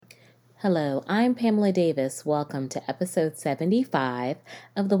Hello, I'm Pamela Davis. Welcome to episode 75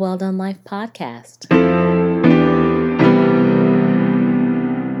 of the Well Done Life podcast.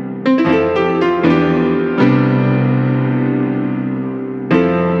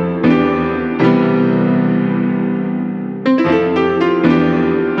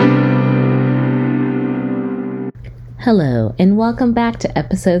 Hello, and welcome back to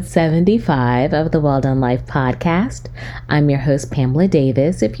episode 75 of the Well Done Life podcast. I'm your host, Pamela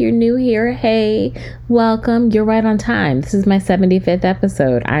Davis. If you're new here, hey, welcome. You're right on time. This is my 75th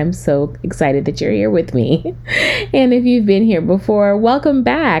episode. I'm so excited that you're here with me. And if you've been here before, welcome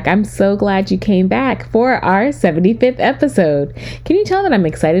back. I'm so glad you came back for our 75th episode. Can you tell that I'm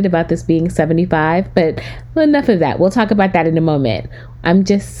excited about this being 75? But enough of that. We'll talk about that in a moment. I'm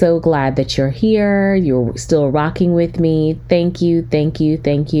just so glad that you're here. You're still rocking with me. Thank you, thank you,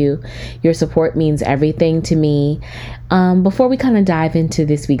 thank you. Your support means everything to me. Before we kind of dive into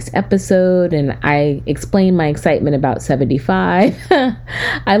this week's episode and I explain my excitement about 75,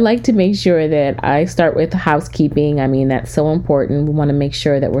 I like to make sure that I start with housekeeping. I mean, that's so important. We want to make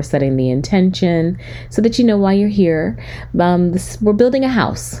sure that we're setting the intention so that you know why you're here. We're building a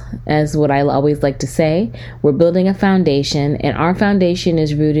house, as what I always like to say. We're building a foundation, and our foundation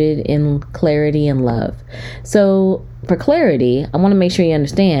is rooted in clarity and love. So for clarity, I want to make sure you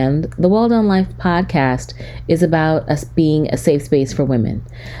understand the Well Done Life podcast is about us being a safe space for women.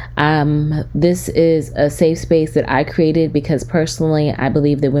 This is a safe space that I created because personally, I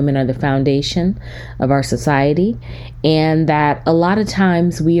believe that women are the foundation of our society, and that a lot of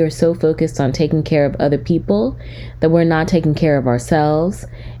times we are so focused on taking care of other people that we're not taking care of ourselves.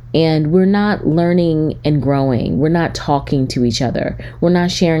 And we're not learning and growing. We're not talking to each other. We're not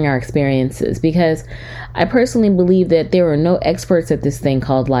sharing our experiences, because I personally believe that there are no experts at this thing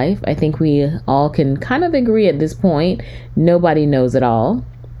called life. I think we all can kind of agree at this point. Nobody knows it all.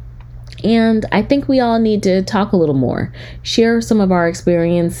 And I think we all need to talk a little more, share some of our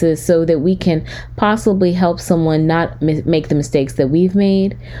experiences so that we can possibly help someone not make the mistakes that we've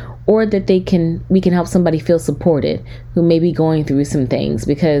made, or that we can help somebody feel supported who may be going through some things,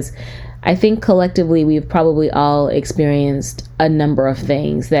 because I think collectively we've probably all experienced a number of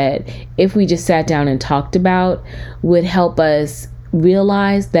things that if we just sat down and talked about would help us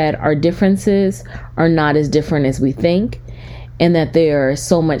realize that our differences are not as different as we think, and that there is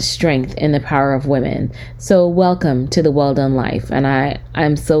so much strength in the power of women. So welcome to the Well Done Life. And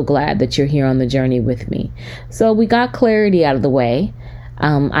I'm so glad that you're here on the journey with me. So we got clarity out of the way.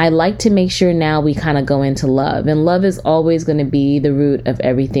 I like to make sure now we kind of go into love, and love is always going to be the root of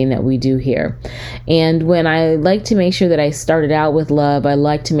everything that we do here. And when I like to make sure that I started out with love, I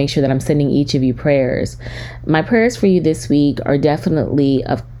like to make sure that I'm sending each of you prayers. My prayers for you this week are definitely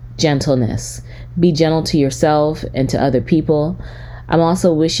of gentleness. Be gentle to yourself and to other people. I'm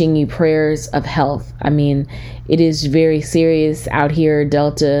also wishing you prayers of health. I mean, it is very serious out here,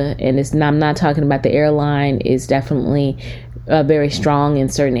 Delta, and I'm not talking about the airline. It's definitely very strong in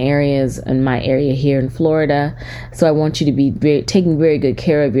certain areas, in my area here in Florida. So I want you to be taking very good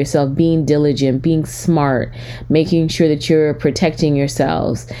care of yourself, being diligent, being smart, making sure that you're protecting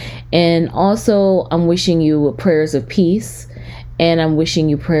yourselves. And also, I'm wishing you prayers of peace, and I'm wishing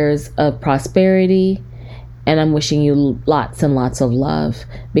you prayers of prosperity, and I'm wishing you lots and lots of love,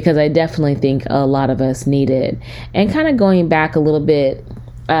 because I definitely think a lot of us need it. And kind of going back a little bit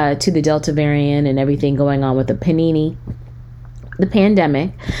to the Delta variant and everything going on with the pandemic,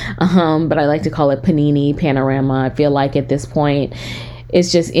 but I like to call it panini, panorama. I feel like at this point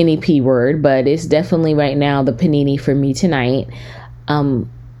it's just any P word, but it's definitely right now the panini for me tonight.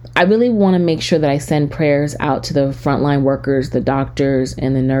 I really want to make sure that I send prayers out to the frontline workers, the doctors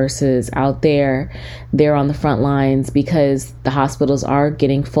and the nurses out there. They're on the front lines because the hospitals are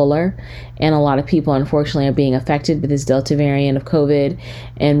getting fuller, and a lot of people, unfortunately, are being affected by this Delta variant of COVID.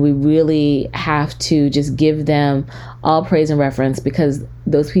 And we really have to just give them all praise and reference, because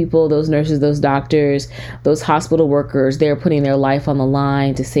those people, those nurses, those doctors, those hospital workers, they're putting their life on the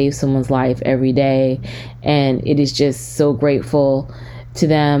line to save someone's life every day. And it is just so grateful to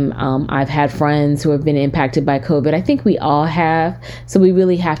them. I've had friends who have been impacted by COVID. I think we all have. So we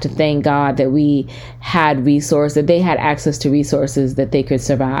really have to thank God that we had resources, that they had access to resources that they could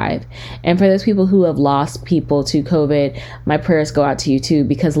survive. And for those people who have lost people to COVID, my prayers go out to you too,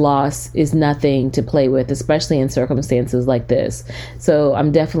 because loss is nothing to play with, especially in circumstances like this. So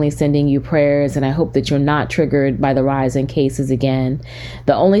I'm definitely sending you prayers, and I hope that you're not triggered by the rise in cases again.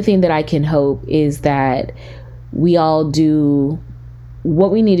 The only thing that I can hope is that we all do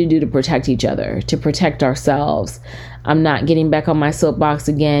what we need to do to protect each other, to protect ourselves. I'm not getting back on my soapbox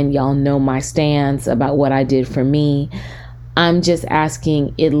again. Y'all know my stance about what I did for me. I'm just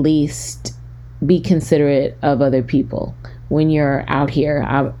asking, at least be considerate of other people when you're out here.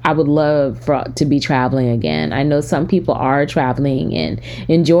 I would love to be traveling again. I know some people are traveling and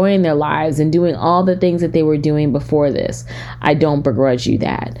enjoying their lives and doing all the things that they were doing before this. I don't begrudge you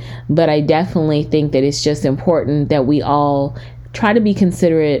that. But I definitely think that it's just important that we all try to be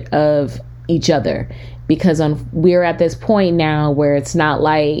considerate of each other, because we're at this point now where it's not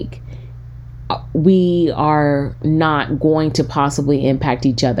like we are not going to possibly impact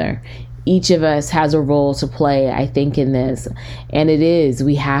each other. Each of us has a role to play, I think, in this. And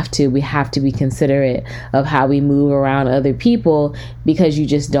we have to be considerate of how we move around other people, because you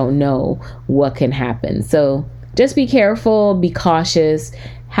just don't know what can happen. So just be careful, be cautious,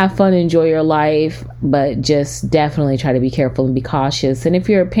 have fun, enjoy your life, but just definitely try to be careful and be cautious. And if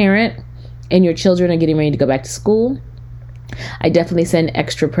you're a parent and your children are getting ready to go back to school, I definitely send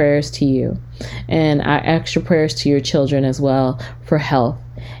extra prayers to you and extra prayers to your children as well for health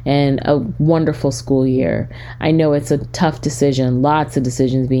and a wonderful school year. I know it's a tough decision, lots of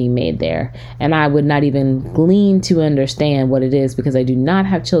decisions being made there, and I would not even glean to understand what it is, because I do not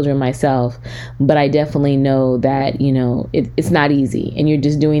have children myself, but I definitely know that, it's not easy, and you're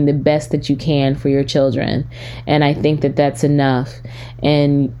just doing the best that you can for your children. And I think that that's enough.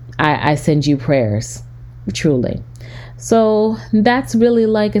 And I send you prayers, truly. So that's really,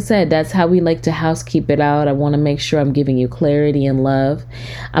 like I said, that's how we like to housekeep it out. I want to make sure I'm giving you clarity and love.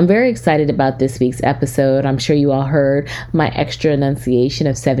 I'm very excited about this week's episode. I'm sure you all heard my extra enunciation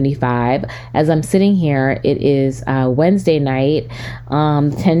of 75. As I'm sitting here, it is Wednesday night,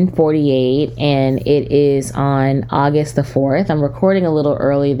 10:48, and it is on August the 4th. I'm recording a little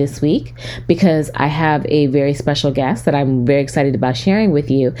early this week because I have a very special guest that I'm very excited about sharing with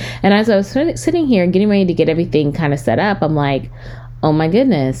you. And as I was sitting here getting ready to get everything kind of set up, I'm like, oh my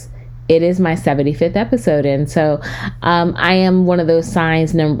goodness, it is my 75th episode. And so I am one of those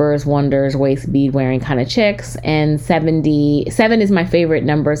signs, numbers, wonders, waist bead wearing kind of chicks. And 77 is my favorite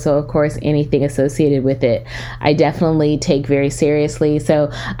number. So of course, anything associated with it, I definitely take very seriously. So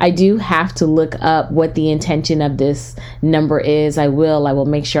I do have to look up what the intention of this number is. I will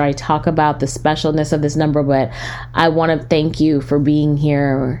make sure I talk about the specialness of this number, but I want to thank you for being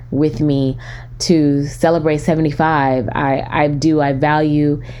here with me to celebrate 75. I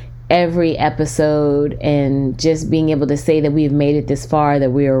value every episode, and just being able to say that we've made it this far,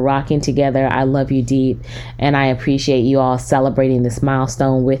 that we are rocking together. I love you deep, and I appreciate you all celebrating this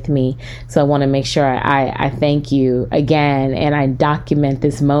milestone with me. So I want to make sure I thank you again, and I document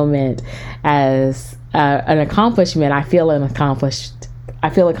this moment as an accomplishment. I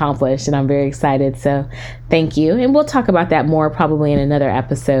feel accomplished, and I'm very excited. So thank you. And we'll talk about that more probably in another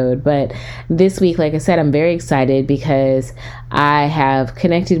episode. But this week, like I said, I'm very excited because I have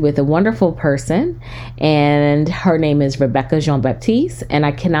connected with a wonderful person, and her name is Rebecca Jean-Baptiste, and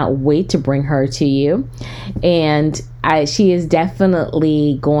I cannot wait to bring her to you. And she is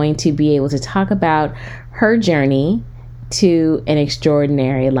definitely going to be able to talk about her journey to an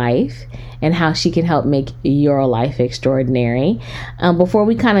extraordinary life and how she can help make your life extraordinary. Before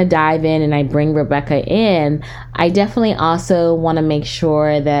we kind of dive in and I bring Rebecca in, I definitely also want to make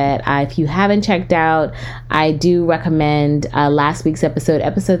sure that if you haven't checked out, I do recommend last week's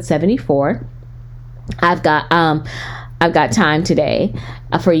episode 74. I've got time today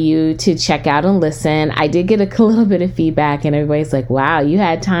for you to check out and listen. I did get a little bit of feedback, and everybody's like, wow, you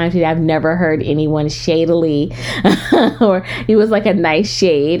had time today. I've never heard anyone shadily or it was like a nice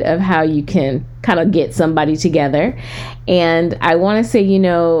shade of how you can kind of get somebody together. And I want to say,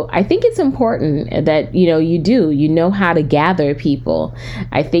 I think it's important that, you know how to gather people.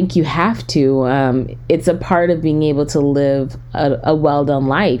 I think you have to. It's a part of being able to live a well-done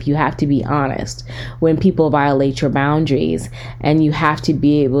life. You have to be honest when people violate your boundaries, and you have to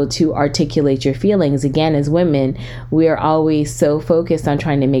be able to articulate your feelings. Again, as women, we are always so focused on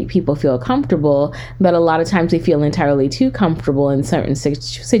trying to make people feel comfortable, but a lot of times we feel entirely too comfortable in certain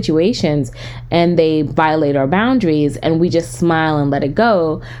situations, and they violate our boundaries, and we just smile and let it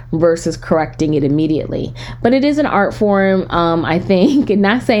go versus correcting it immediately. But it is an art form, I think, and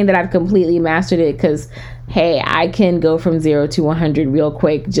not saying that I've completely mastered it, because hey, I can go from 0 to 100 real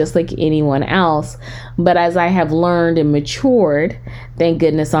quick, just like anyone else. But as I have learned and matured, thank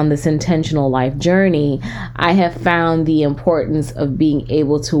goodness, on this intentional life journey, I have found the importance of being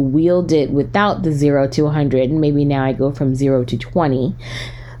able to wield it without the 0 to 100. And maybe now I go from 0 to 20.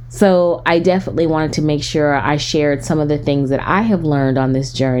 So I definitely wanted to make sure I shared some of the things that I have learned on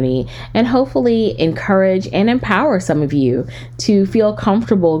this journey and hopefully encourage and empower some of you to feel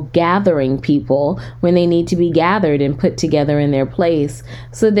comfortable gathering people when they need to be gathered and put together in their place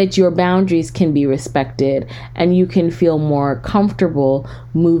so that your boundaries can be respected and you can feel more comfortable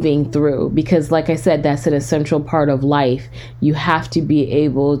moving through. Because like I said, that's an essential part of life. You have to be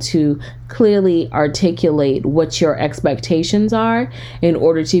able to clearly articulate what your expectations are in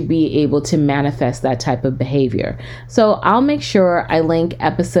order to be able to manifest that type of behavior. So I'll make sure I link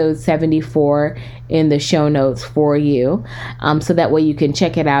episode 74 in the show notes for you, so that way you can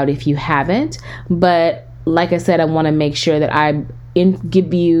check it out if you haven't. But like I said, I want to make sure that I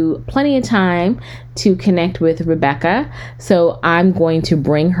give you plenty of time to connect with Rebecca. So I'm going to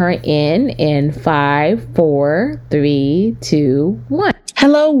bring her in 5, 4, 3, 2, 1.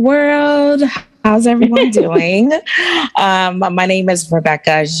 Hello, world. How's everyone doing? My name is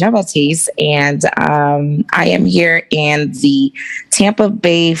Rebecca Jean-Baptiste, and I am here in the Tampa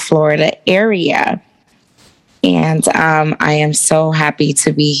Bay, Florida area. And I am so happy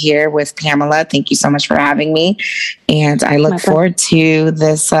to be here with Pamela. Thank you so much for having me. And I look forward to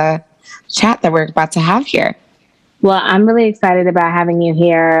this chat that we're about to have here. Well, I'm really excited about having you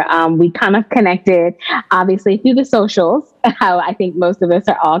here. We kind of connected, obviously, through the socials, how I think most of us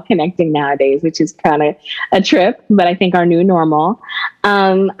are all connecting nowadays, which is kind of a trip, but I think our new normal.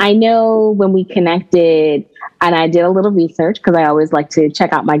 I know when we connected, and I did a little research because I always like to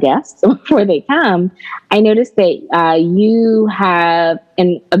check out my guests before they come, I noticed that you have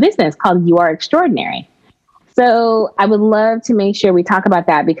a business called You Are Extraordinary. So I would love to make sure we talk about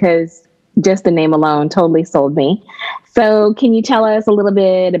that because just the name alone totally sold me. So can you tell us a little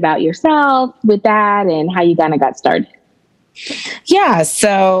bit about yourself with that and how you kind of got started? Yeah,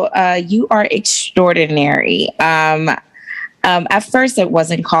 so You Are Extraordinary. At first, it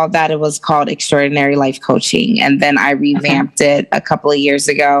wasn't called that. It was called Extraordinary Life Coaching. And then I revamped it a couple of years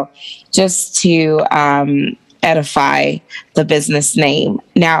ago just to edify the business name.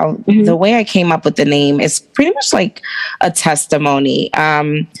 Now, the way I came up with the name is pretty much like a testimony.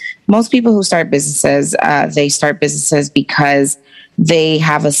 Most people who start businesses, they start businesses because they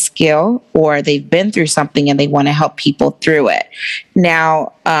have a skill or they've been through something and they want to help people through it.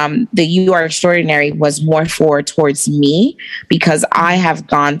 Now, the You Are Extraordinary was more towards me because I have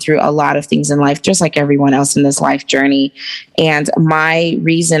gone through a lot of things in life, just like everyone else in this life journey. And my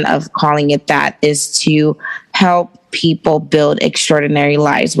reason of calling it that is to help people build extraordinary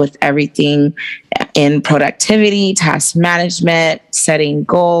lives with everything in productivity, task management, setting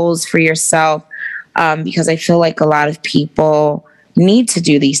goals for yourself. Because I feel like a lot of people need to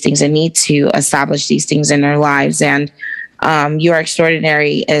do these things and need to establish these things in their lives. And You Are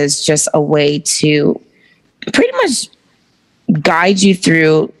Extraordinary is just a way to pretty much guide you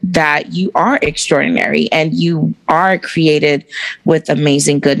through that you are extraordinary and you are created with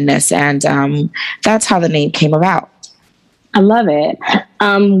amazing goodness. And that's how the name came about. I love it.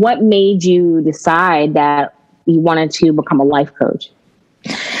 What made you decide that you wanted to become a life coach?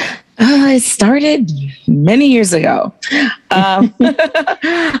 It started many years ago.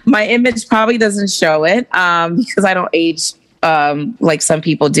 My image probably doesn't show it because I don't age like some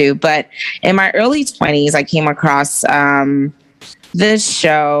people do. But in my early 20s, I came across this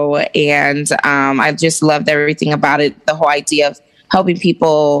show and I just loved everything about it. The whole idea of helping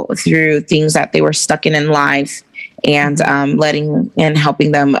people through things that they were stuck in life and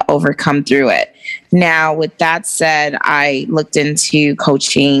helping them overcome through it. Now, with that said, I looked into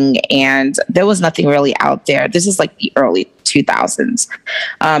coaching and there was nothing really out there. This is like the early 2000s.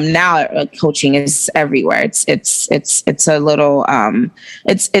 Now coaching is everywhere. It's a little,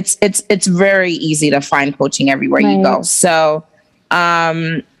 it's very easy to find coaching everywhere you go. So,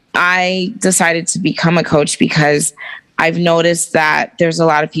 I decided to become a coach because I've noticed that there's a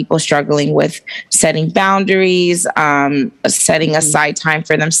lot of people struggling with setting boundaries, setting aside time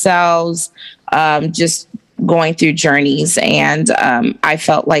for themselves, just going through journeys. And I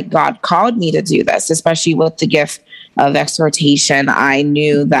felt like God called me to do this, especially with the gift of exhortation. I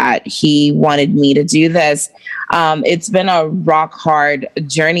knew that He wanted me to do this. It's been a rock hard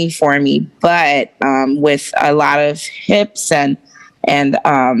journey for me, but with a lot of hips and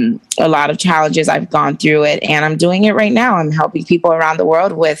a lot of challenges, I've gone through it and I'm doing it right now. I'm helping people around the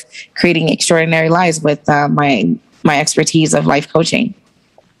world with creating extraordinary lives with my expertise of life coaching.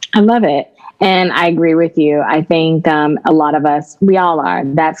 I love it. And I agree with you. I think a lot of us, we all are.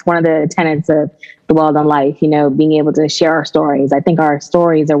 That's one of the tenets of the Well Done Life, being able to share our stories. I think our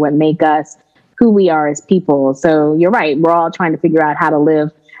stories are what make us who we are as people. So you're right. We're all trying to figure out how to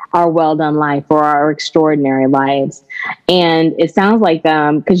live our well done life or our extraordinary lives. And it sounds like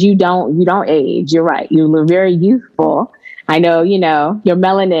because you don't age. You're right. You look very youthful. I know, your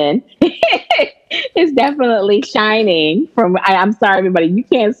melanin is definitely shining from, I'm sorry, everybody, you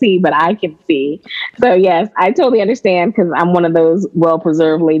can't see, but I can see. So yes, I totally understand because I'm one of those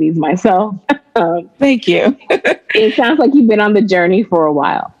well-preserved ladies myself. Thank you. It sounds like you've been on the journey for a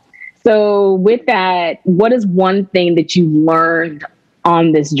while. So with that, what is one thing that you learned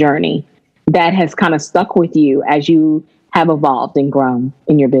on this journey that has kind of stuck with you as you have evolved and grown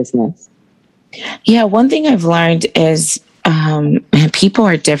in your business? Yeah, one thing I've learned is people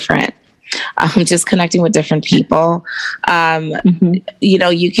are different. Just connecting with different people.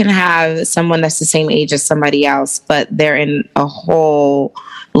 You can have someone that's the same age as somebody else, but they're in a whole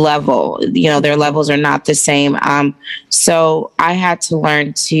level. Their levels are not the same. So I had to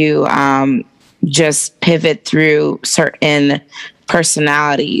learn to just pivot through certain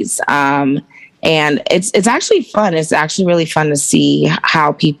personalities. And it's actually fun. It's actually really fun to see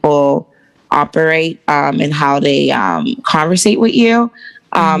how people operate and how they conversate with you.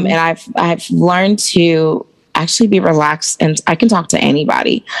 And I've learned to actually be relaxed, and I can talk to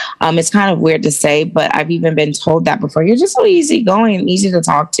anybody. It's kind of weird to say, but I've even been told that before. You're just so easygoing and easy to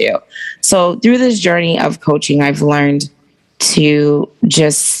talk to. So through this journey of coaching, I've learned to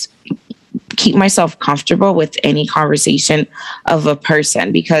just keep myself comfortable with any conversation of a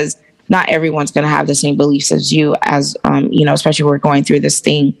person, because not everyone's going to have the same beliefs as you, especially we're going through this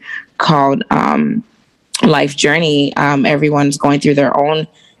thing called life journey. Everyone's going through their own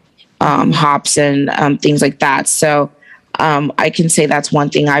hops and things like that. So I can say that's one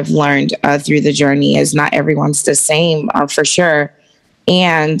thing I've learned through the journey is not everyone's the same for sure.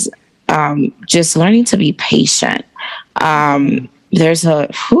 And just learning to be patient. Let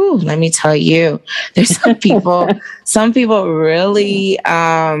me tell you, there's some people really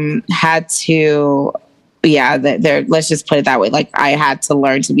had to, let's just put it that way. Like I had to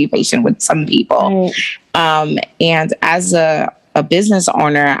learn to be patient with some people. And as a business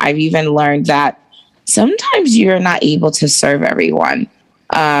owner, I've even learned that sometimes you're not able to serve everyone.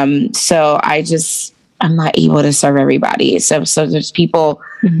 So I'm not able to serve everybody. So there's people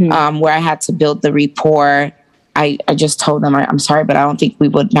where I had to build the rapport. I just told them, I'm sorry, but I don't think we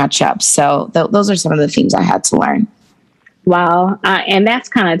would match up. So those are some of the things I had to learn. Wow. And that's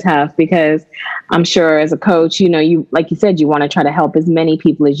kind of tough because I'm sure as a coach, you, like you said, you want to try to help as many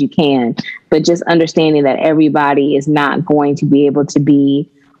people as you can, but just understanding that everybody is not going to be able to be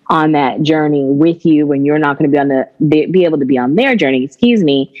on that journey with you when you're not going to be able to be on their journey,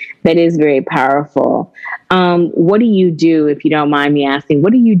 that is very powerful. What do you do, if you don't mind me asking,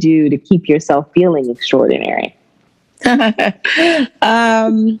 what do you do to keep yourself feeling extraordinary? I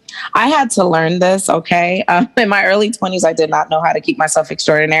had to learn this. Okay. In my early 20s, I did not know how to keep myself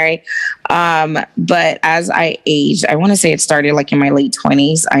extraordinary. But as I aged, I want to say it started like in my late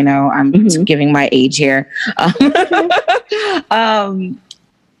 20s. I know I'm giving my age here.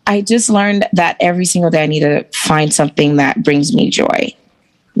 I just learned that every single day I need to find something that brings me joy.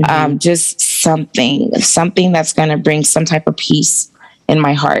 Just something that's going to bring some type of peace in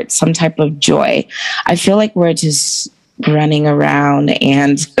my heart, some type of joy. I feel like we're just running around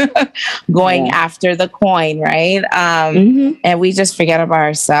and going after the coin, right? And we just forget about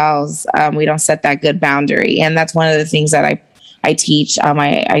ourselves. We don't set that good boundary. And that's one of the things that I teach.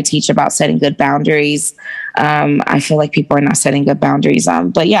 I teach about setting good boundaries. I feel like people are not setting good boundaries.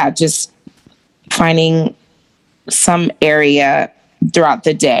 But yeah, just finding some area throughout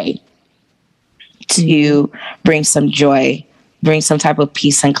the day to bring some joy, bring some type of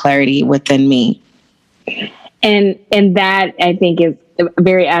peace and clarity within me. And that I think is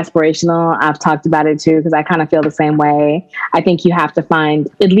very aspirational. I've talked about it too, because I kind of feel the same way. I think you have to find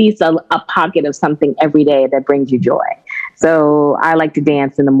at least a pocket of something every day that brings you joy. So I like to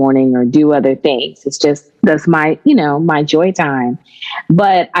dance in the morning or do other things. That's my joy time.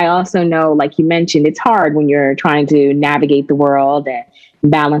 But I also know, like you mentioned, it's hard when you're trying to navigate the world and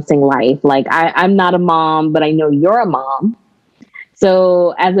balancing life. Like I'm not a mom, but I know you're a mom.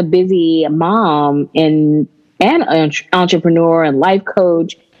 So as a busy mom and entrepreneur and life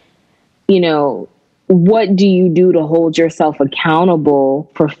coach, what do you do to hold yourself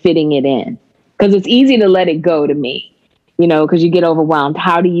accountable for fitting it in? Because it's easy to let it go to me, because you get overwhelmed.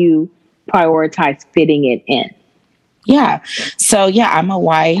 How do you prioritize fitting it in? Yeah. So I'm a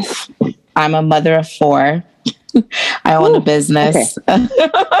wife. I'm a mother of 4. I own a business. Okay.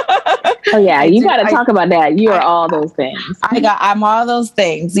 Oh yeah, you got to talk about that. You are all those things. I'm all those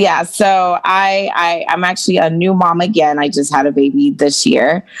things. Yeah. So I'm actually a new mom again. I just had a baby this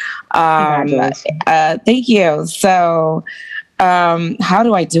year. Thank you. So How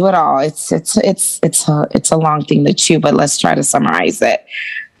do I do it all? It's a long thing to chew, but let's try to summarize it.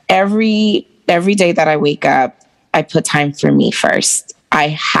 Every day that I wake up, I put time for me first. I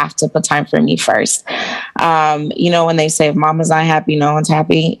have to put time for me first. When they say if mama's not happy, no one's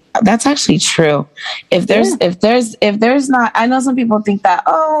happy, that's actually true. If there's not, I know some people think that,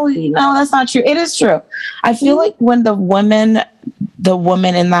 that's not true. It is true. I feel like when the woman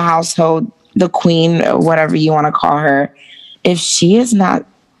in the household, the queen, or whatever you want to call her, if she is not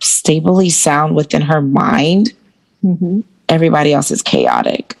stably sound within her mind, everybody else is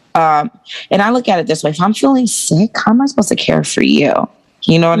chaotic. And I look at it this way: if I'm feeling sick, how am I supposed to care for you?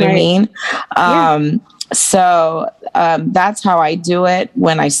 You know what I mean? So that's how I do it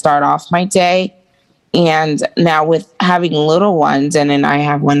when I start off my day. And now with having little ones, and then I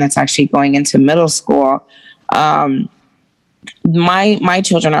have one that's actually going into middle school, my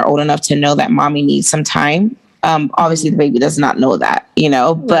children are old enough to know that mommy needs some time. Obviously the baby does not know that,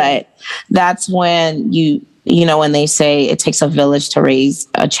 but that's when when they say it takes a village to raise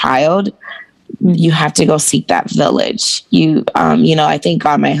a child, you have to go seek that village. I thank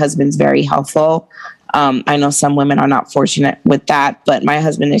God my husband's very helpful. I know some women are not fortunate with that, but my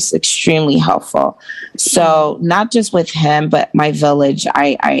husband is extremely helpful. So not just with him, but my village,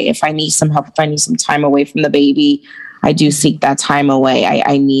 if I need some help, if I need some time away from the baby, I do seek that time away.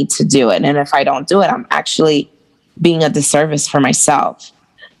 I need to do it. And if I don't do it, I'm actually being a disservice for myself,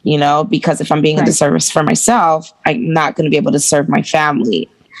 because if I'm being a disservice for myself, I'm not going to be able to serve my family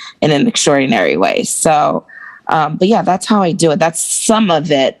in an extraordinary way. So, but yeah, that's how I do it. That's some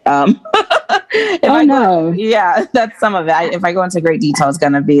of it. That's some of it. If I go into great detail, it's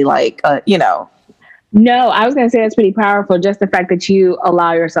going to be like, No, I was going to say that's pretty powerful. Just the fact that you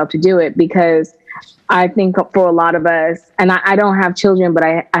allow yourself to do it, because I think for a lot of us, and I don't have children, but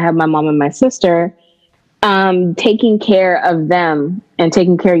I have my mom and my sister, taking care of them and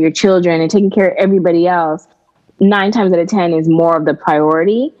taking care of your children and taking care of everybody else, 9 times out of 10 is more of the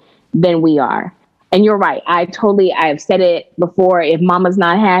priority than we are. And you're right. I've said it before. If mama's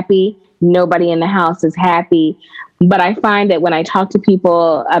not happy, nobody in the house is happy. But I find that when I talk to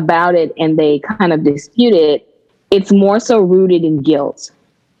people about it and they kind of dispute it, it's more so rooted in guilt.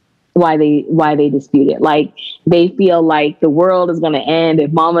 Why they dispute it. Like they feel like the world is going to end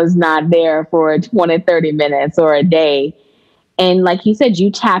if mama's not there for 20, 30 minutes or a day. And like you said,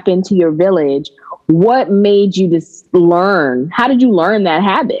 you tap into your village. What made you just learn? How did you learn that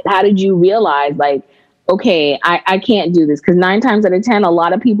habit? How did you realize like, okay, I can't do this? Because 9 times out of 10, a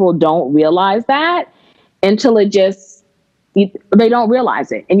lot of people don't realize that until they don't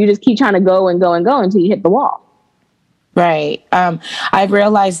realize it. And you just keep trying to go and go and go until you hit the wall. Right. I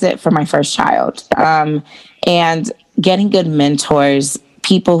realized it for my first child, and getting good mentors,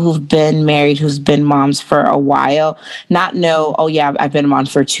 people who've been married, who's been moms for a while, not know, oh yeah, I've been a mom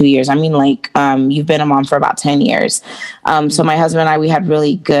for 2 years. I mean, like, you've been a mom for about 10 years. So my husband and I, we had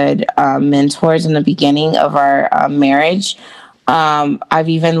really good mentors in the beginning of our marriage. I've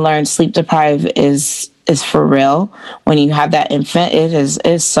even learned sleep deprived is for real. When you have that infant, it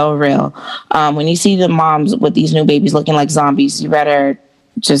is so real. When you see the moms with these new babies looking like zombies, you better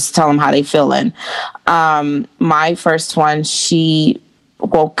just tell them how they feeling. My first one, she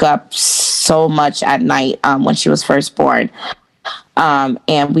woke up so much at night when she was first born.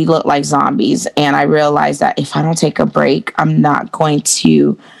 And we looked like zombies. And I realized that if I don't take a break, I'm not going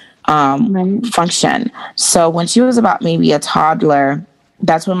to function. So when she was about maybe a toddler,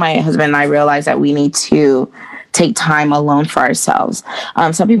 that's when my husband and I realized that we need to take time alone for ourselves.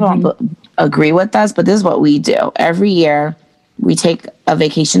 Some people don't agree with us, but this is what we do. Every year, we take a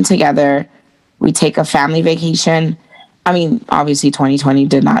vacation together. We take a family vacation. I mean, obviously 2020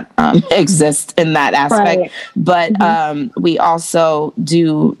 did not exist in that aspect, but we also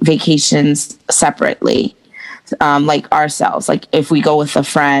do vacations separately, like ourselves. Like if we go with a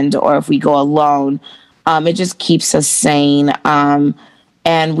friend or if we go alone, it just keeps us sane.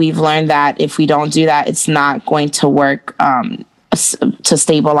 And we've learned that if we don't do that, it's not going to work to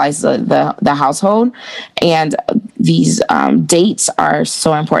stabilize the household. And these dates are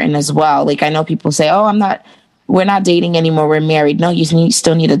so important as well. Like I know people say, oh, we're not dating anymore, we're married. No, you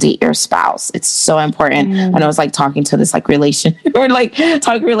still need to date your spouse. It's so important. I know it's like talking to this like relation or like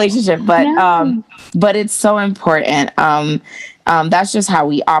talk relationship, but it's so important. That's just how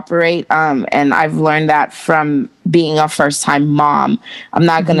we operate. And I've learned that from being a first time mom. I'm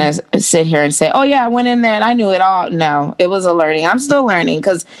not going to sit here and say, oh yeah, I went in there and I knew it all. No, it was a learning. I'm still learning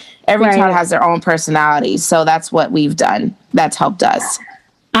because every child has their own personality. So that's what we've done. That's helped us.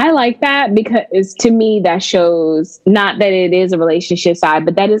 I like that because to me, that shows not that it is a relationship side,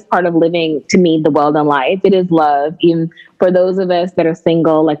 but that is part of living, to me, the well done life. It is love. Even for those of us that are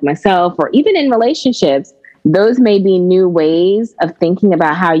single, like myself, or even in relationships, those may be new ways of thinking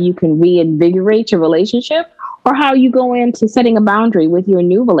about how you can reinvigorate your relationship or how you go into setting a boundary with your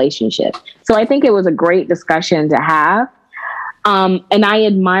new relationship. So I think it was a great discussion to have. And I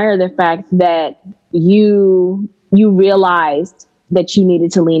admire the fact that you realized that you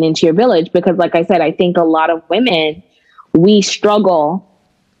needed to lean into your village, because like I said, I think a lot of women, we struggle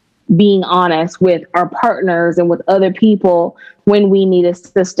being honest with our partners and with other people when we need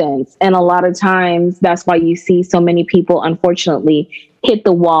assistance. And a lot of times that's why you see so many people, unfortunately, hit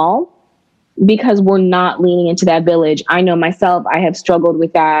the wall, because we're not leaning into that village. I know myself, I have struggled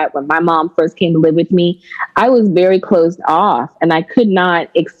with that. When my mom first came to live with me, I was very closed off and I could not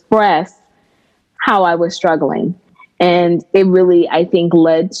express how I was struggling. And it really, I think,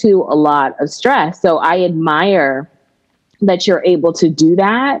 led to a lot of stress. So I admire that you're able to do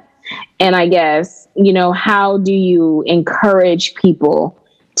that. And I guess, how do you encourage people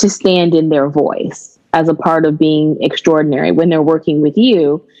to stand in their voice as a part of being extraordinary when they're working with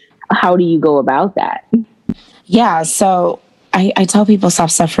you? How do you go about that? Yeah, so I tell people stop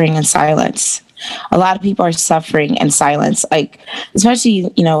suffering in silence. A lot of people are suffering in silence, like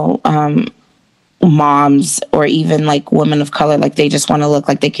especially, moms or even like women of color, like they just want to look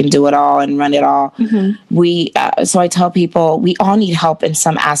like they can do it all and run it all. Mm-hmm. So I tell people we all need help in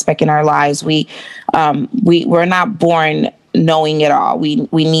some aspect in our lives. We're not born knowing it all. We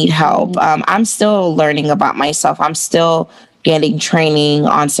need help. Mm-hmm. I'm still learning about myself. I'm still getting training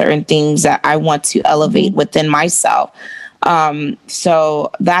on certain things that I want to elevate mm-hmm. within myself.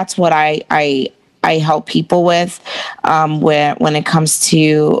 So that's what I help people with when it comes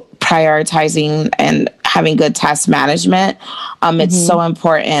to prioritizing and having good task management. It's mm-hmm. so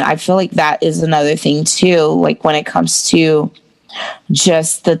important. I feel like that is another thing too, like when it comes to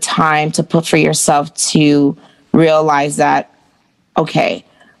just the time to put for yourself to realize that, okay,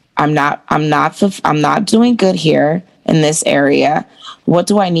 I'm not doing good here in this area. What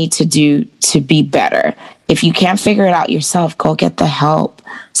do I need to do to be better? If you can't figure it out yourself, go get the help.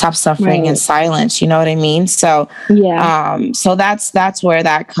 Stop suffering in silence. You know what I mean? So, yeah. So that's where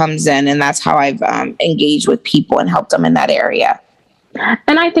that comes in. And that's how I've engaged with people and helped them in that area.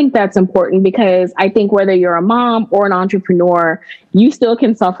 And I think that's important because I think whether you're a mom or an entrepreneur, you still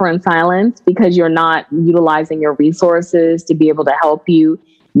can suffer in silence because you're not utilizing your resources to be able to help you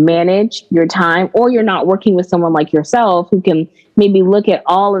manage your time, or you're not working with someone like yourself who can maybe look at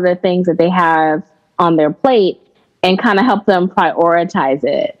all of the things that they have on their plate and kind of help them prioritize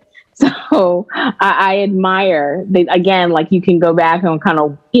it. So I admire that, again, like you can go back and kind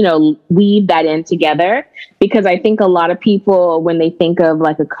of, weave that in together, because I think a lot of people, when they think of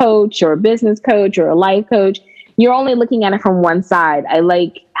like a coach or a business coach or a life coach, you're only looking at it from one side. I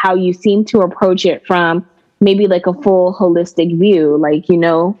like how you seem to approach it from maybe like a full holistic view. Like,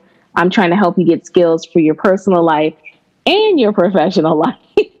 I'm trying to help you get skills for your personal life and your professional life.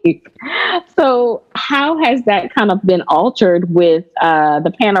 So how has that kind of been altered with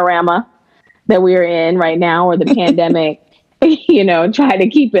the panorama that we're in right now, or the pandemic, try to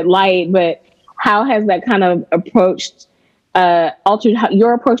keep it light, but how has that kind of altered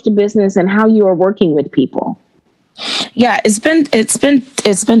your approach to business and how you are working with people? Yeah, it's been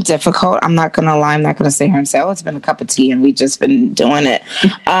difficult. I'm not gonna lie. I'm not gonna sit here and say, "Oh, it's been a cup of tea," and we've just been doing it.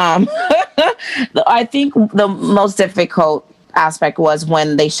 I think the most difficult aspect was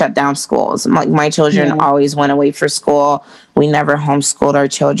when they shut down schools. Like my children always went away for school. We never homeschooled our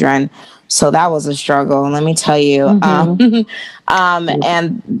children, so that was a struggle. Let me tell you. Mm-hmm.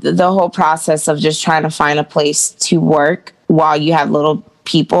 And the whole process of just trying to find a place to work while you have little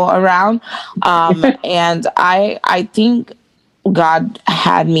people around. And I think God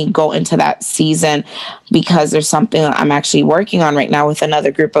had me go into that season because there's something I'm actually working on right now with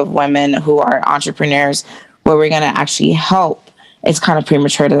another group of women who are entrepreneurs, where we're going to actually help. It's kind of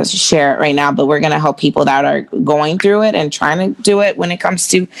premature to share it right now, but we're going to help people that are going through it and trying to do it when it comes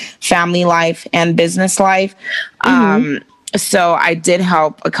to family life and business life. Mm-hmm. So I did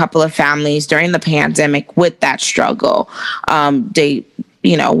help a couple of families during the pandemic with that struggle. They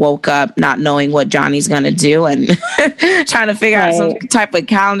woke up not knowing what Johnny's going to do and trying to figure out some type of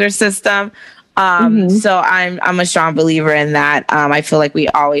calendar system. So I'm a strong believer in that. I feel like we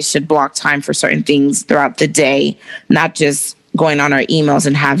always should block time for certain things throughout the day, not just going on our emails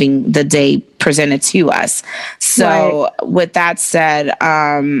and having the day presented to us. So with that said,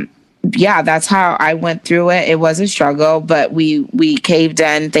 that's how I went through it. It was a struggle, but we caved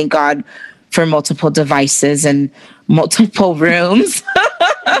in. Thank God for multiple devices and multiple rooms.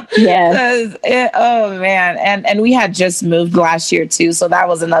 Yes. Oh man. And we had just moved last year too. So that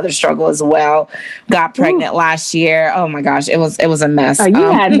was another struggle as well. Got pregnant last year. Oh my gosh. It was a mess. Oh, you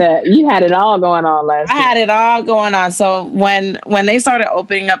had it all going on last year. I had it all going on. So when they started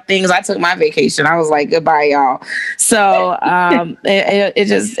opening up things, I took my vacation. I was like, goodbye, y'all. So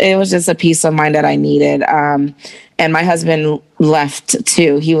it was just a peace of mind that I needed. And my husband left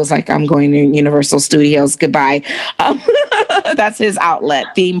too. He was like, I'm going to Universal Studios. Goodbye. That's his outlet,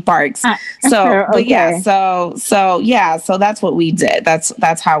 theme parks. So, but yeah, so that's what we did.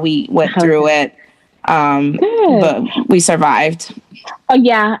 That's how we went through it. But we survived. Oh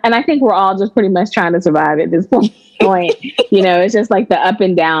yeah. And I think we're all just pretty much trying to survive at this point. It's just like the up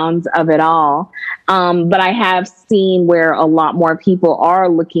and downs of it all. But I have seen where a lot more people are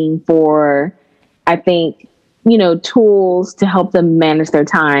looking for, I think, tools to help them manage their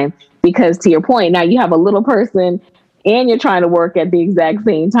time. Because to your point, now you have a little person and you're trying to work at the exact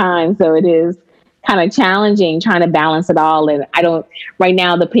same time. So it is kind of challenging trying to balance it all. And right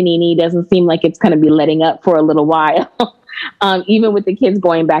now, the panini doesn't seem like it's going to be letting up for a little while, even with the kids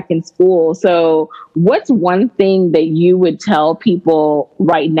going back in school. So what's one thing that you would tell people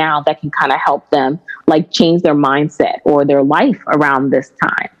right now that can kind of help them like change their mindset or their life around this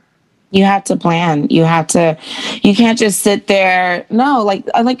time? You have to plan. You can't just sit there. No,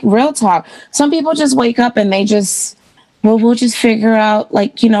 like real talk. Some people just wake up and they just, we'll just figure out,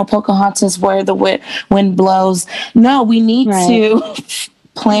 like, Pocahontas, where the wind blows. No, we need to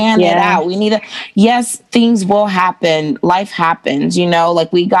plan it out. We need to, yes, things will happen. Life happens,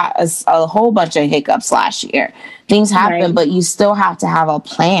 like we got a whole bunch of hiccups last year. Things happen, but you still have to have a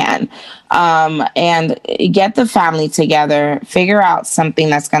plan, and get the family together, figure out something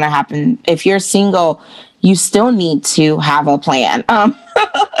that's going to happen. If you're single, you still need to have a plan.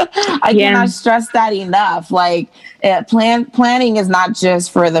 I cannot stress that enough. Like, planning is not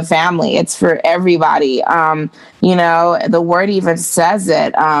just for the family; it's for everybody. The word even says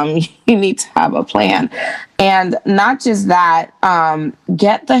it. You need to have a plan, and not just that.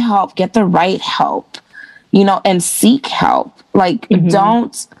 Get the help, get the right help. And seek help. Like,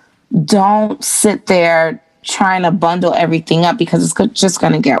 don't sit there trying to bundle everything up, because it's just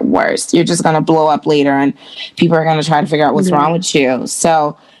going to get worse. You're just going to blow up later and people are going to try to figure out what's wrong with you.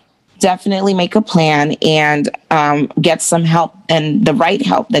 So definitely make a plan and get some help, and the right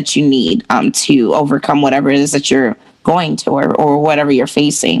help that you need to overcome whatever it is that you're going to or whatever you're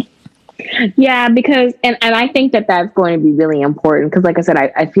facing. Yeah, because, and I think that that's going to be really important, because like I said,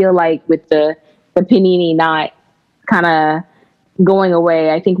 I feel like with the panini not kind of going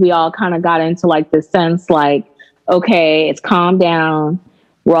away, I think we all kind of got into like the sense like, okay, it's calmed down.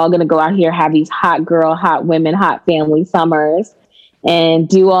 We're all going to go out here, have these hot girl, hot women, hot family summers and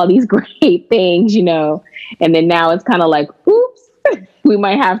do all these great things, and then now it's kind of like, oops, we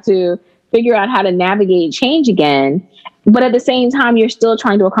might have to figure out how to navigate change again. But at the same time, you're still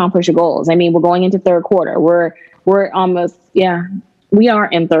trying to accomplish your goals. I mean, we're going into third quarter. We're almost, we are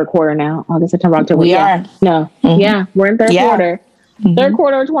in third quarter now. August, September, October. We are. No. Yeah, we're in third quarter. Third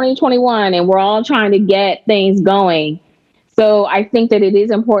quarter of 2021, and we're all trying to get things going. So I think that it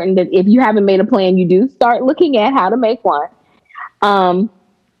is important that if you haven't made a plan, you do start looking at how to make one.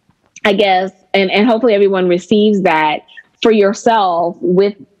 I guess, and hopefully everyone receives that for yourself.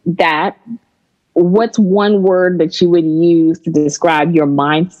 With that, what's one word that you would use to describe your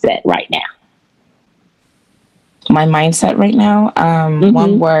mindset right now? My mindset right now,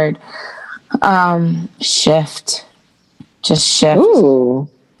 one word, shift. Just shift. Ooh.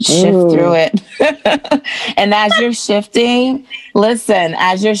 Shift through it. And as you're shifting,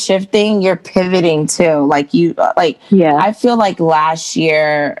 you're pivoting too. I feel like last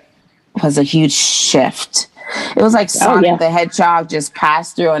year was a huge shift. It was like Sonic the Hedgehog just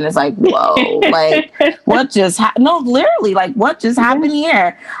passed through, and it's like, whoa, like what just happened? No, literally, like what just happened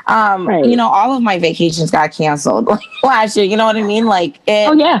here? All of my vacations got canceled last year. You know what I mean? Like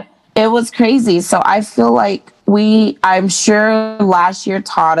it was crazy. So I feel like I'm sure last year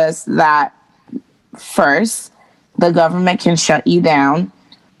taught us that first, the government can shut you down.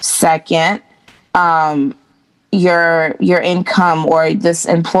 Second, your income or this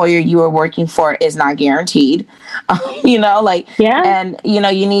employer you are working for is not guaranteed. And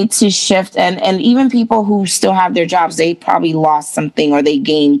you need to shift, and even people who still have their jobs, they probably lost something or they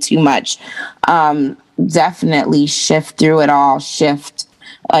gained too much. Definitely shift through it all. Shift.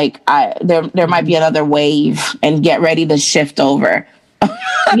 Like there might be another wave, and get ready to shift over.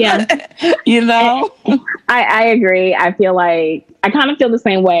 Yeah. I agree. I feel like I kind of feel the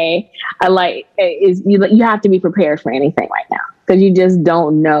same way. You have to be prepared for anything right now, because you just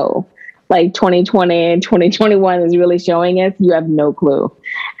don't know. Like 2020 and 2021 is really showing us you have no clue.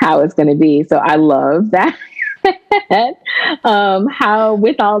 how it's going to be. So I love that. How,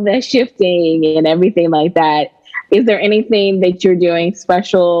 with all the shifting and everything like that, is there anything that you're doing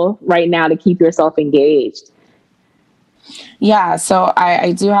special right now to keep yourself engaged? Yeah, so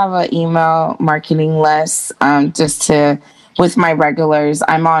I do have an email marketing list, just to, with my regulars.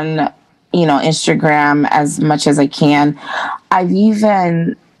 I'm on, Instagram as much as I can. I've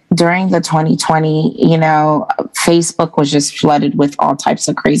even, during the 2020, Facebook was just flooded with all types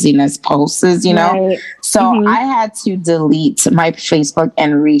of craziness posts, Right. So I had to delete my Facebook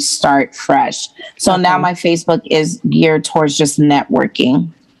and restart fresh. So now my Facebook is geared towards just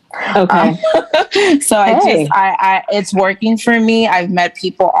networking. Okay. So I it's working for me. I've met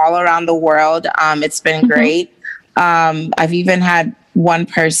people all around the world. It's been great. I've even had one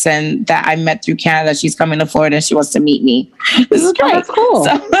person that I met through Canada. She's coming to Florida. She wants to meet me. This is great. Oh, that's cool.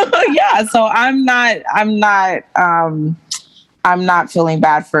 So, yeah. So I'm not feeling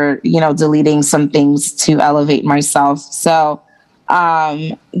bad for, deleting some things to elevate myself. So,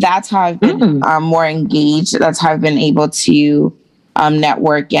 that's how I've been more engaged. That's how I've been able to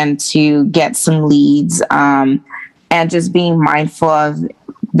network and to get some leads, and just being mindful of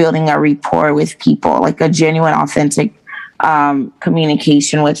building a rapport with people, like a genuine, authentic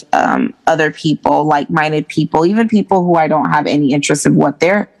communication with other people, like-minded people, even people who I don't have any interest in what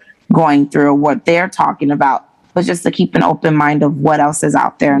they're going through or what they're talking about, but just to keep an open mind of what else is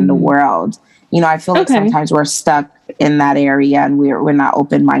out there in the world. I feel like sometimes we're stuck in that area and we're not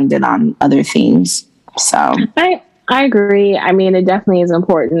open-minded on other things. So I agree. I mean, it definitely is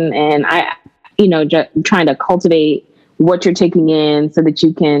important. And trying to cultivate what you're taking in so that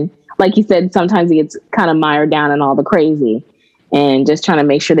you can, like you said, sometimes it gets kind of mired down in all the crazy, and just trying to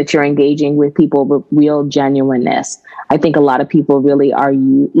make sure that you're engaging with people with real genuineness. I think a lot of people really are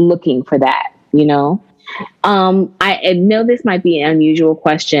looking for that, I know this might be an unusual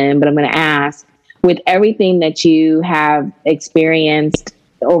question, but I'm going to ask, with everything that you have experienced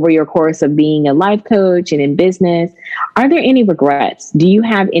over your course of being a life coach and in business, are there any regrets? Do you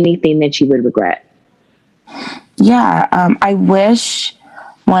have anything that you would regret? Yeah, I wish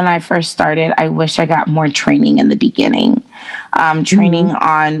when I first started, I wish I got more training in the beginning. Training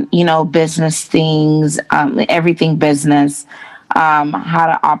on, business things, everything business, how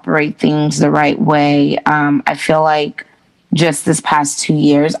to operate things the right way. I feel like just this past 2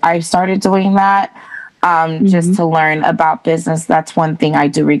 years, I started doing that. Just to learn about business. That's one thing I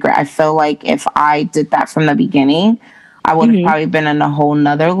do regret. I feel like if I did that from the beginning, I would have probably been in a whole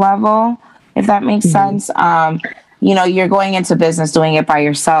nother level, if that makes sense. You're going into business doing it by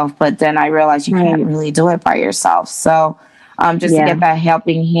yourself, but then I realized you can't really do it by yourself. So just to get that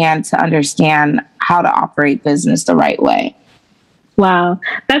helping hand to understand how to operate business the right way. Wow.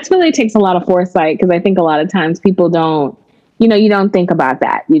 That's really takes a lot of foresight, because I think a lot of times people don't, you don't think about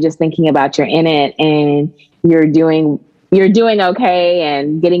that. You're just thinking about you're in it and you're doing okay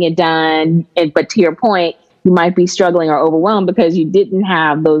and getting it done. But to your point, you might be struggling or overwhelmed because you didn't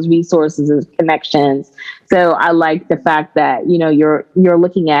have those resources and connections. So I like the fact that, you're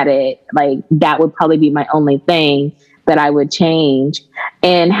looking at it like that would probably be my only thing that I would change.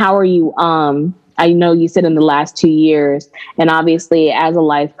 And how are you? I know you said in the last 2 years, and obviously as a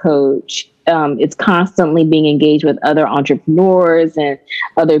life coach, it's constantly being engaged with other entrepreneurs and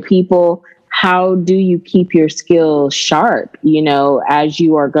other people. How do you keep your skills sharp, as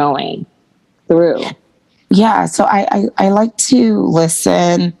you are going through? Yeah, so I like to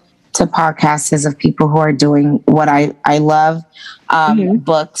listen to podcasts of people who are doing what I love,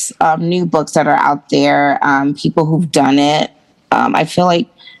 books, new books that are out there, people who've done it. I feel like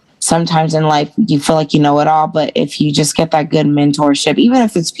sometimes in life you feel like you know it all, but if you just get that good mentorship, even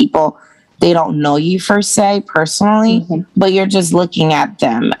if it's people, they don't know you per se personally, but you're just looking at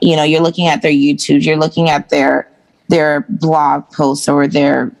them. You're looking at their YouTubes, you're looking at their blog posts or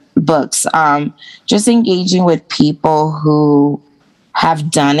their books. Just engaging with people who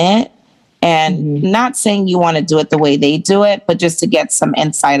have done it, and not saying you want to do it the way they do it, but just to get some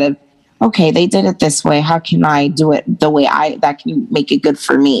insight of, okay, they did it this way. How can I do it the way that can make it good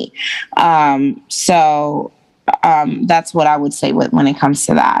for me? So that's what I would say when it comes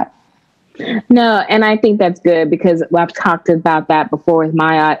to that. No, and I think that's good, because I've talked about that before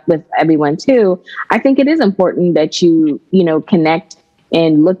with everyone too. I think it is important that you connect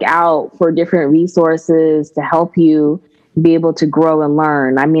and look out for different resources to help you be able to grow and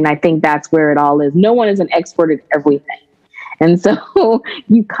learn. I mean, I think that's where it all is. No one is an expert at everything. And so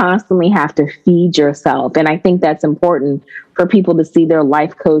you constantly have to feed yourself. And I think that's important for people to see their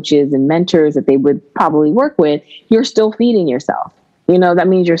life coaches and mentors that they would probably work with. You're still feeding yourself. That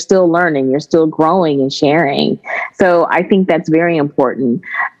means you're still learning, you're still growing and sharing. So I think that's very important.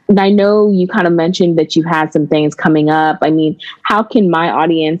 And I know you kind of mentioned that you've had some things coming up. I mean, how can my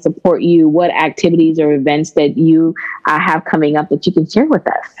audience support you? What activities or events that you have coming up that you can share with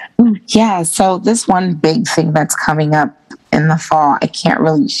us? Yeah, so this one big thing that's coming up in the fall, I can't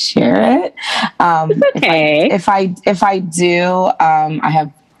really share it. It's okay. If I do, I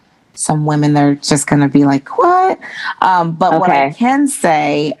have some women that are just going to be like, what? But what I can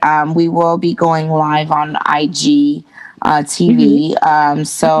say, we will be going live on IG TV.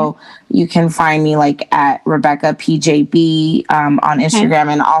 So you can find me like at Rebecca PJB on Instagram,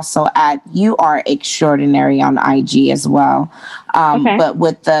 and also at You Are Extraordinary on IG as well. But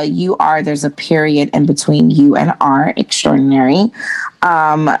with the You Are, there's a period in between You and Are Extraordinary.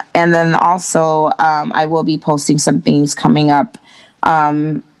 And then also I will be posting some things coming up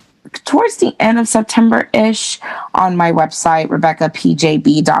towards the end of September-ish on my website,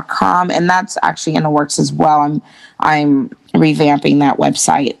 RebeccaPJB.com. And that's actually in the works as well. I'm revamping that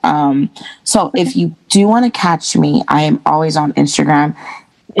website. So if you do want to catch me, I am always on Instagram.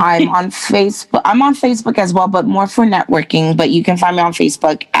 I'm on Facebook. I'm on Facebook as well, but more for networking. But you can find me on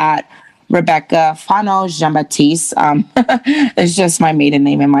Facebook at Rebecca Fano Jean-Baptiste. It's just my maiden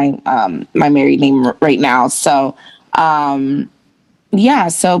name and my married name right now. So, yeah.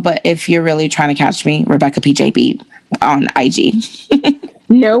 So, but if you're really trying to catch me, Rebecca PJB on IG.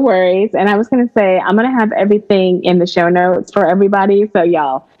 No worries. And I was going to say, I'm going to have everything in the show notes for everybody. So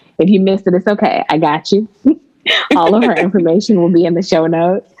y'all, if you missed it, it's okay. I got you. All of her information will be in the show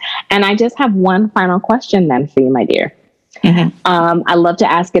notes. And I just have one final question then for you, my dear. I love to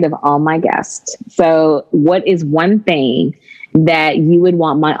ask it of all my guests. So what is one thing that you would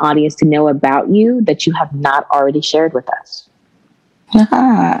want my audience to know about you that you have not already shared with us?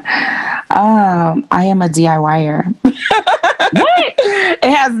 I am a DIYer. What? It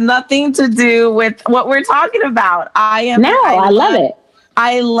has nothing to do with what we're talking about. I love it.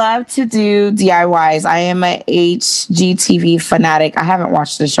 I love to do DIYs. I am a HGTV fanatic. I haven't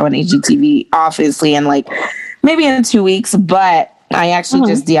watched the show on HGTV, obviously, in maybe in 2 weeks, but I actually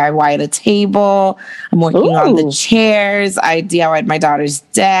just DIY'd a table. I'm working on the chairs. I DIY'd my daughter's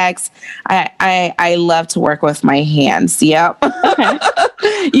decks. I love to work with my hands. Yep. Okay.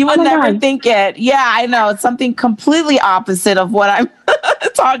 You would never think it. Yeah, I know. It's something completely opposite of what I'm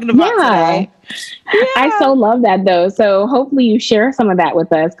talking about today. Yeah. I so love that though. So hopefully you share some of that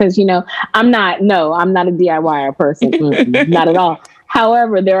with us because, I'm not a DIYer person. Not at all.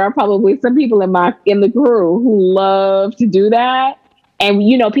 However, there are probably some people in the crew who love to do that. And,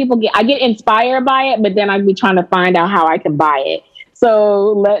 I get inspired by it, but then I'd be trying to find out how I can buy it.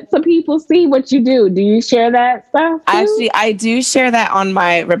 So let some people see what you do. Do you share that stuff too? Actually, I do share that on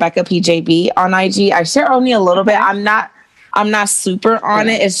my Rebecca PJB on IG. I share only a little bit. I'm not super on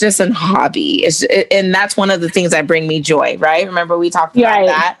it. It's just a hobby. And that's one of the things that bring me joy, right? Remember we talked about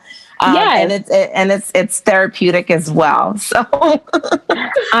that? And it's therapeutic as well. So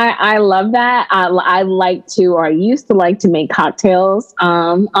I love that. I used to like to make cocktails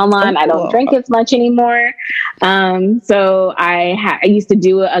online. I don't drink as much anymore. So I used to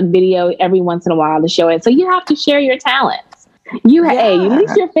do a video every once in a while to show it. So you have to share your talents. Hey, at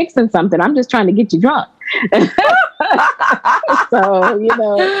least you're fixing something. I'm just trying to get you drunk. So, you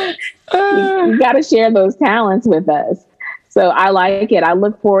got to share those talents with us. So I like it. I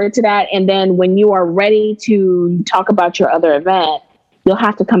look forward to that. And then when you are ready to talk about your other event, you'll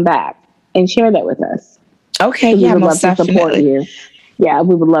have to come back and share that with us. Okay. We would love to support you. Yeah,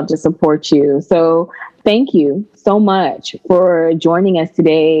 we would love to support you. So thank you so much for joining us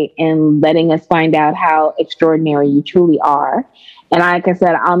today and letting us find out how extraordinary you truly are. And like I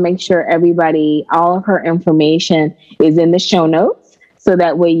said, I'll make sure all of her information is in the show notes. So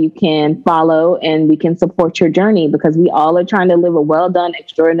that way you can follow and we can support your journey because we all are trying to live a well-done,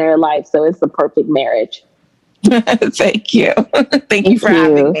 extraordinary life. So it's the perfect marriage. Thank you. Thank you for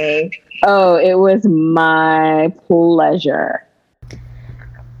having me. Oh, it was my pleasure.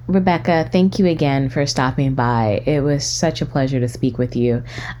 Rebecca, thank you again for stopping by. It was such a pleasure to speak with you.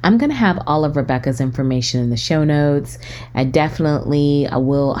 I'm going to have all of Rebecca's information in the show notes. I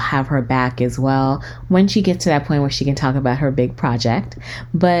will have her back as well when she gets to that point where she can talk about her big project.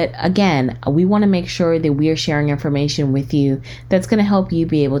 But again, we want to make sure that we are sharing information with you that's going to help you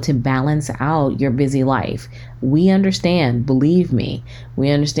be able to balance out your busy life. we understand, believe me, we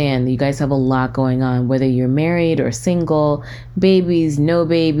understand you guys have a lot going on, whether you're married or single, babies, no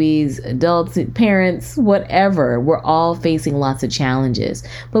babies, adults, parents, whatever. We're all facing lots of challenges,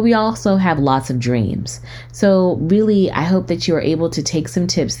 but we also have lots of dreams. So really, I hope that you are able to take some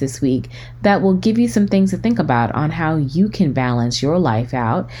tips this week that will give you some things to think about on how you can balance your life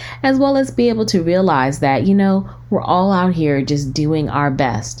out, as well as be able to realize that, we're all out here just doing our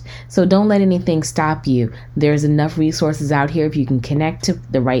best. So don't let anything stop you. There's enough resources out here if you can connect to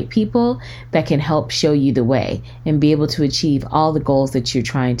the right people that can help show you the way and be able to achieve all the goals that you're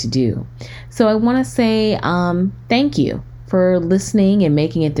trying to do. So I want to say thank you for listening and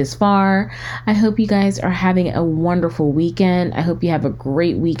making it this far. I hope you guys are having a wonderful weekend. I hope you have a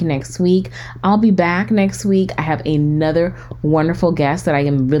great week next week. I'll be back next week. I have another wonderful guest that I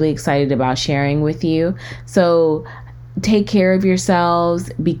am really excited about sharing with you. So take care of yourselves.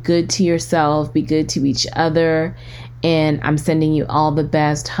 Be good to yourself. Be good to each other. And I'm sending you all the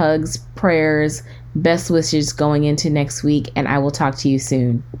best hugs, prayers, best wishes going into next week. And I will talk to you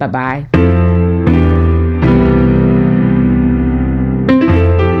soon. Bye-bye.